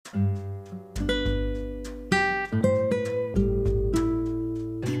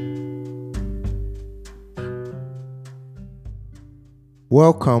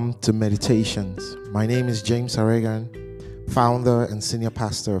Welcome to Meditations. My name is James Aregan, founder and senior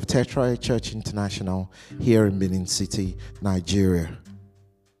pastor of Tetra Church International here in Benin City, Nigeria.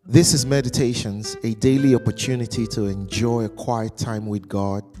 This is Meditations, a daily opportunity to enjoy a quiet time with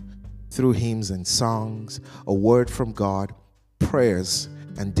God through hymns and songs, a word from God, prayers,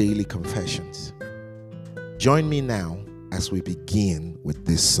 and daily confessions. Join me now as we begin with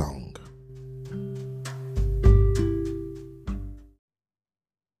this song.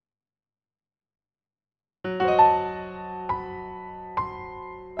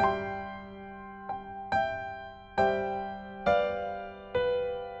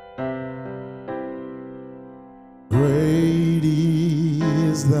 Great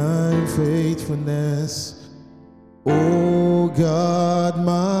is thy faithfulness, O God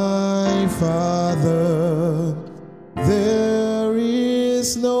my Father. There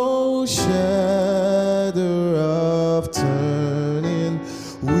is no shadow of turning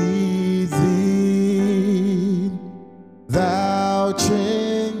with thee. Thou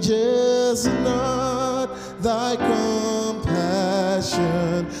changest not, thy compassion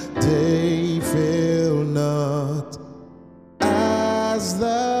they fail not. As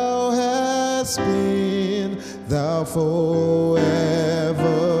thou hast been, thou forever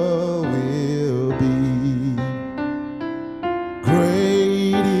will be.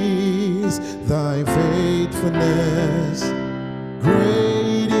 Great is thy faithfulness,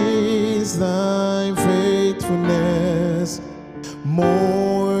 great is thy faithfulness.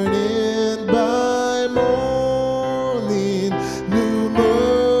 Morning by morning, new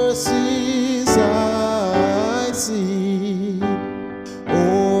mercies I see.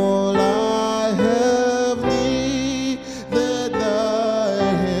 All I have needed, thy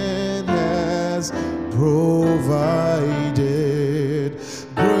hand has provided.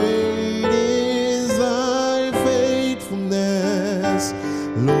 Great is thy faithfulness,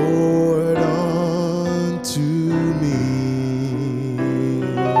 Lord, unto me.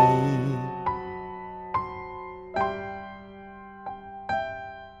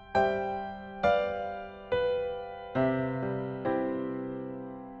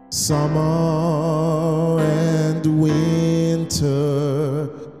 Summer and winter,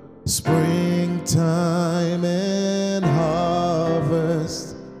 springtime and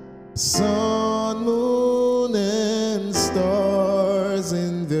harvest, sun, moon, and stars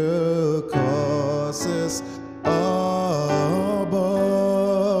in the courses above,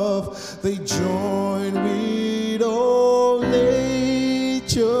 they join with all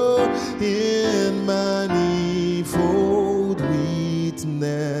nature in manifold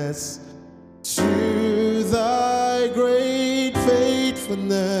witness to thy great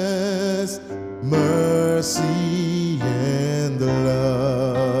faithfulness, mercy, and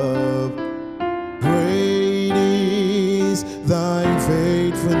love. Great is thy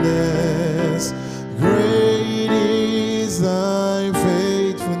faithfulness, great is thy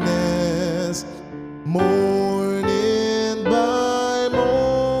faithfulness. Morning by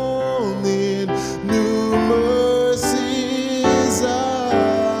morning, new mercies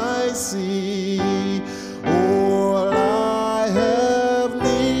I see. All I have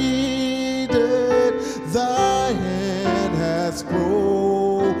needed, thy hand has provided.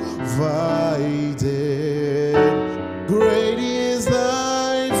 Great is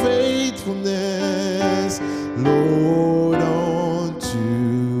thy faithfulness, Lord, unto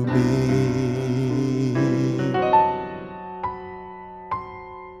me.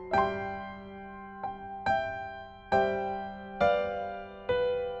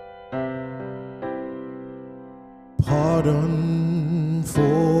 Pardon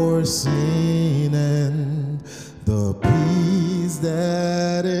for sin and the peace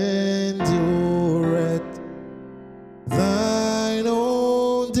that endureth, thine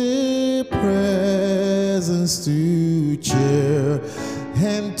own dear presence to cheer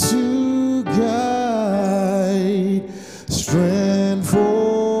and to guide, strength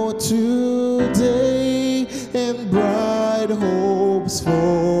for today and bright hopes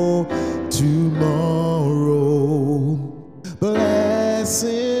for tomorrow.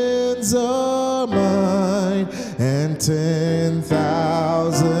 Blessings are mine and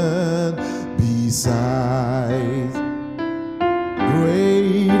 10,000 besides.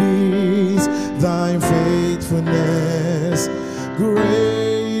 Great is thy faithfulness,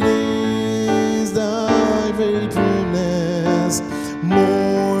 great is thy faithfulness.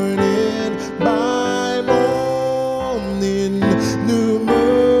 Morning by morning, new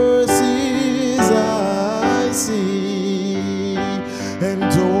mercies I see, and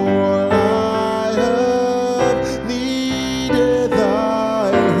all I have needed,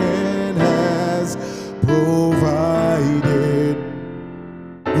 thy hand has provided.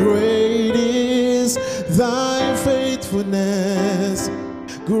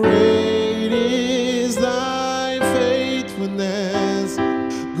 Great is thy faithfulness.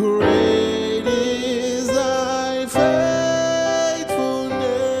 Great is thy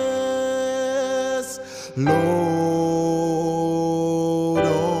faithfulness, Lord,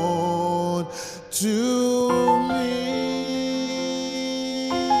 unto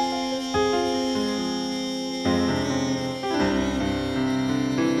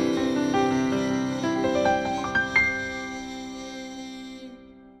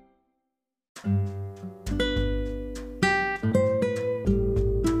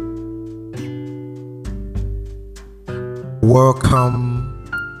Welcome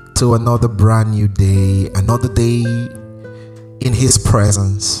to another brand new day, another day in His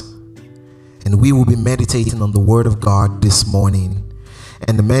presence. And we will be meditating on the Word of God this morning.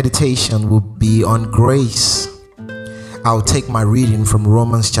 And the meditation will be on grace. I'll take my reading from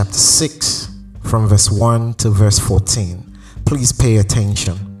Romans chapter 6, from verse 1 to verse 14. Please pay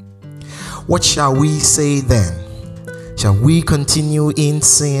attention. What shall we say then? Shall we continue in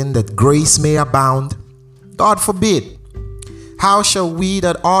sin that grace may abound? God forbid. How shall we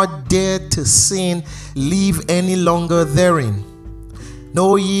that are dead to sin live any longer therein?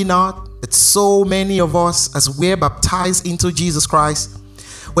 Know ye not that so many of us, as we're baptized into Jesus Christ,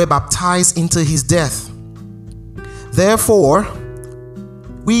 we're baptized into His death? Therefore,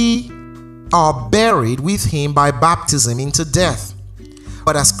 we are buried with Him by baptism into death.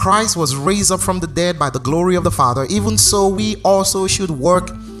 But as Christ was raised up from the dead by the glory of the Father, even so we also should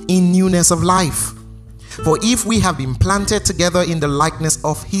work in newness of life. For if we have been planted together in the likeness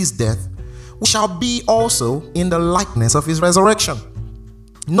of His death, we shall be also in the likeness of His resurrection.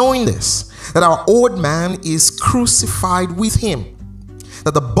 Knowing this, that our old man is crucified with Him,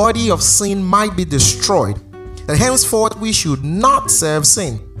 that the body of sin might be destroyed, that henceforth we should not serve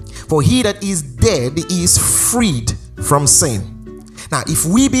sin. For he that is dead is freed from sin. Now, if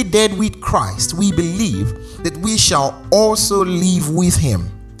we be dead with Christ, we believe that we shall also live with Him.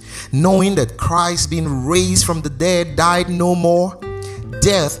 Knowing that Christ, being raised from the dead, died no more,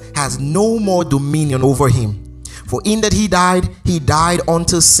 death has no more dominion over Him. For in that He died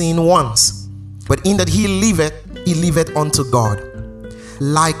unto sin once, but in that He liveth unto God.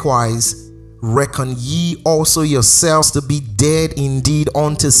 Likewise, reckon ye also yourselves to be dead indeed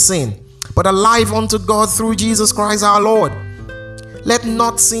unto sin, but alive unto God through Jesus Christ our Lord. Let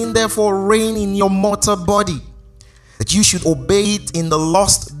not sin therefore reign in your mortal body, that you should obey it in the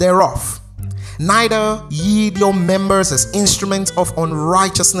lust thereof. Neither yield your members as instruments of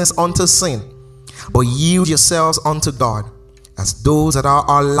unrighteousness unto sin, but yield yourselves unto God as those that are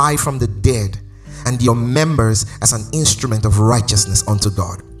alive from the dead, and your members as an instrument of righteousness unto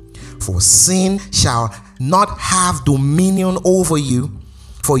God. For sin shall not have dominion over you,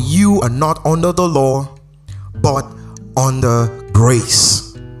 for you are not under the law, but under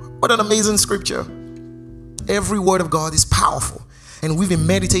grace. What an amazing scripture. Every word of God is powerful. And we've been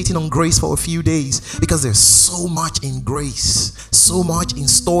meditating on grace for a few days because there's so much in grace, so much in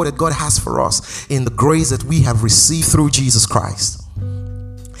store that God has for us in the grace that we have received through Jesus Christ.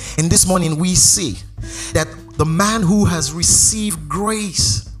 And this morning we see that the man who has received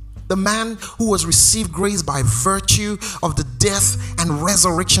grace, the man who has received grace by virtue of the death and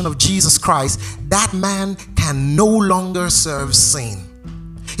resurrection of Jesus Christ, that man can no longer serve sin.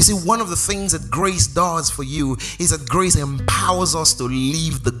 You see, one of the things that grace does for you is that grace empowers us to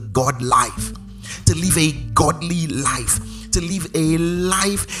live the God life, to live a godly life, to live a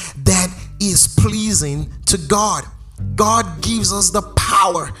life that is pleasing to God. God gives us the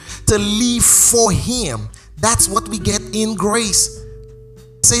power to live for Him. That's what we get in grace.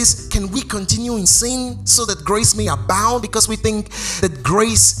 It says, can we continue in sin so that grace may abound? Because we think that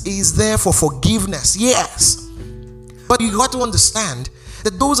grace is there for forgiveness. Yes. But you got to understand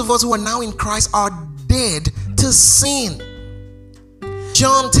that those of us who are now in Christ are dead to sin.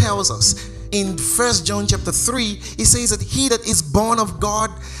 John tells us in 1 John chapter 3, he says that he that is born of God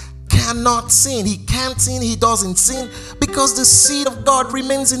cannot sin. He can't sin, he doesn't sin because the seed of God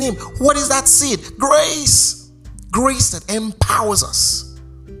remains in him. What is that seed? Grace. Grace that empowers us.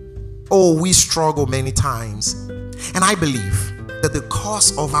 Oh, we struggle many times. And I believe that the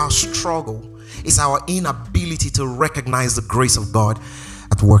cause of our struggle is our inability to recognize the grace of God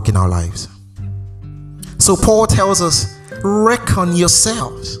at work in our lives. So Paul tells us, reckon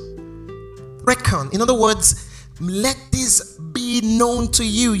yourselves. Reckon. In other words, let this be known to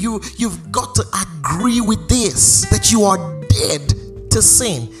you. You've got to agree with this, that you are dead to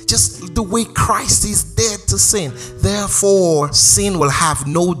sin, just the way Christ is dead to sin. Therefore, sin will have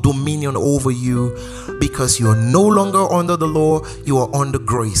no dominion over you because you are no longer under the law, you are under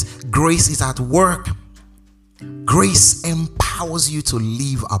grace. Grace is at work. Grace empowers empowers you to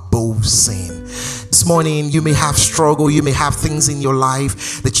live above sin. This morning, you may have struggle, you may have things in your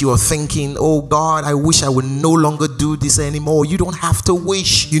life that you are thinking, oh God, I wish I would no longer do this anymore. You don't have to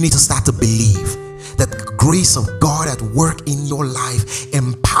wish. You need to start to believe that the grace of God at work in your life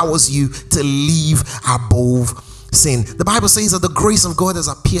empowers you to live above sin. The Bible says that the grace of God has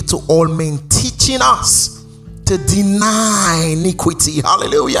appeared to all men, teaching us to deny iniquity.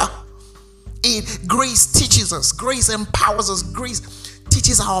 Hallelujah. Grace teaches us, grace empowers us, grace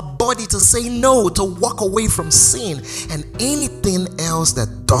teaches our body to say no, to walk away from sin and anything else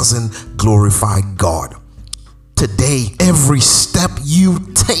that doesn't glorify God. Today, every step you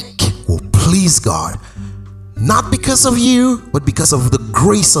take will please God. Not because of you, but because of the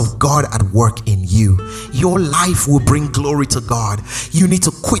grace of God at work in you. Your life will bring glory to God. You need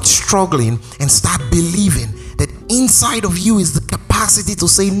to quit struggling and start believing that inside of you is the capacity to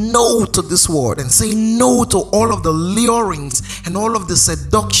say no to this world and say no to all of the lurings and all of the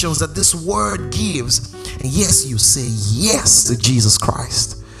seductions that this word gives. And yes, you say yes to Jesus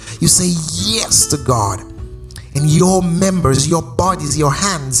Christ. You say yes to God. And your members, your bodies, your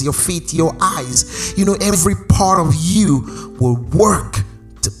hands, your feet, your eyes, every part of you will work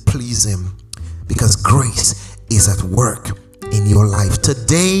to please Him because grace is at work in your life.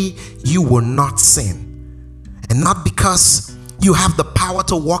 Today, you will not sin. And not because you have the power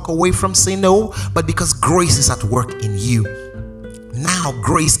to walk away from sin, no, but because grace is at work in you. Now,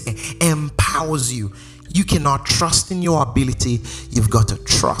 grace empowers you. You cannot trust in your ability. You've got to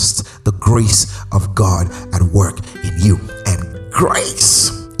trust the grace of God at work in you. And grace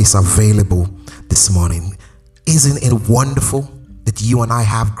is available this morning. Isn't it wonderful that you and I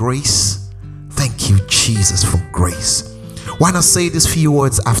have grace? Thank you, Jesus, for grace. Why not say these few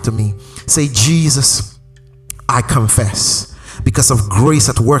words after me? Say, Jesus, I confess, because of grace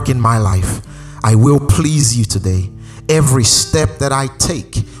at work in my life, I will please you today. Every step that I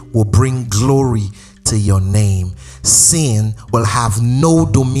take will bring glory to your name. Sin will have no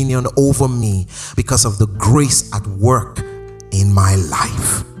dominion over me because of the grace at work in my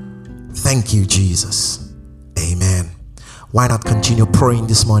life. Thank you, Jesus. Amen. Why not continue praying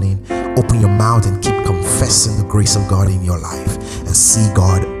this morning? Open your mouth and keep confessing the grace of God in your life and see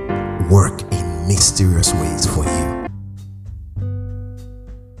God work in mysterious ways for you.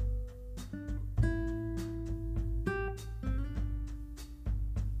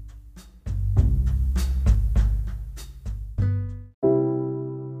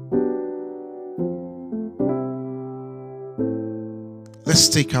 Let's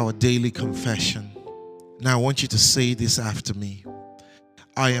take our daily confession. Now I want you to say this after me.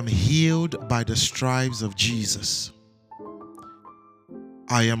 I am healed by the stripes of Jesus.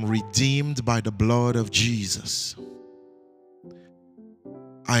 I am redeemed by the blood of Jesus.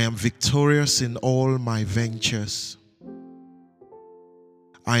 I am victorious in all my ventures.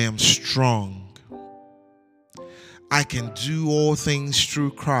 I am strong. I can do all things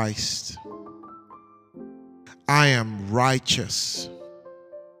through Christ. I am righteous.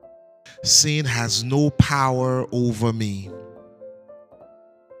 Sin has no power over me.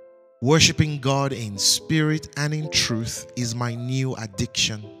 Worshiping God in spirit and in truth is my new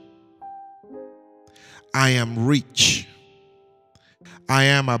addiction. I am rich. I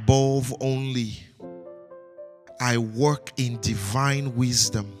am above only. I work in divine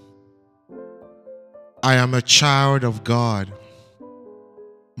wisdom. I am a child of God.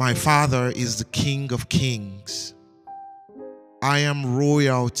 My Father is the King of Kings. I am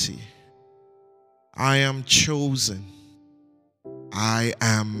royalty. I am chosen. I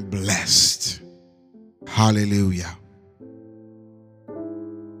am blessed. Hallelujah.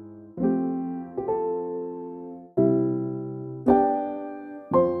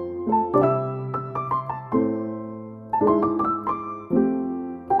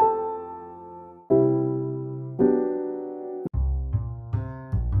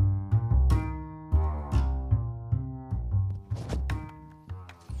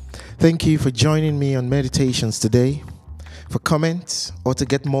 Thank you for joining me on Meditations today. For comments or to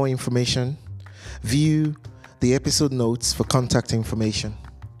get more information, view the episode notes for contact information.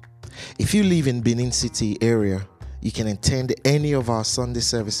 If you live in Benin City area, you can attend any of our Sunday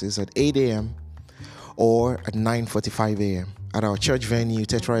services at 8 a.m. or at 9:45 a.m. at our church venue,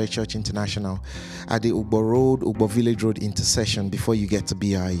 Tetraya Church International, at the Ugbo Village Road intersection before you get to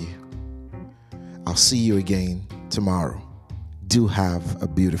BIU. I'll see you again tomorrow. Do have a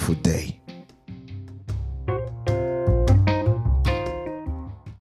beautiful day.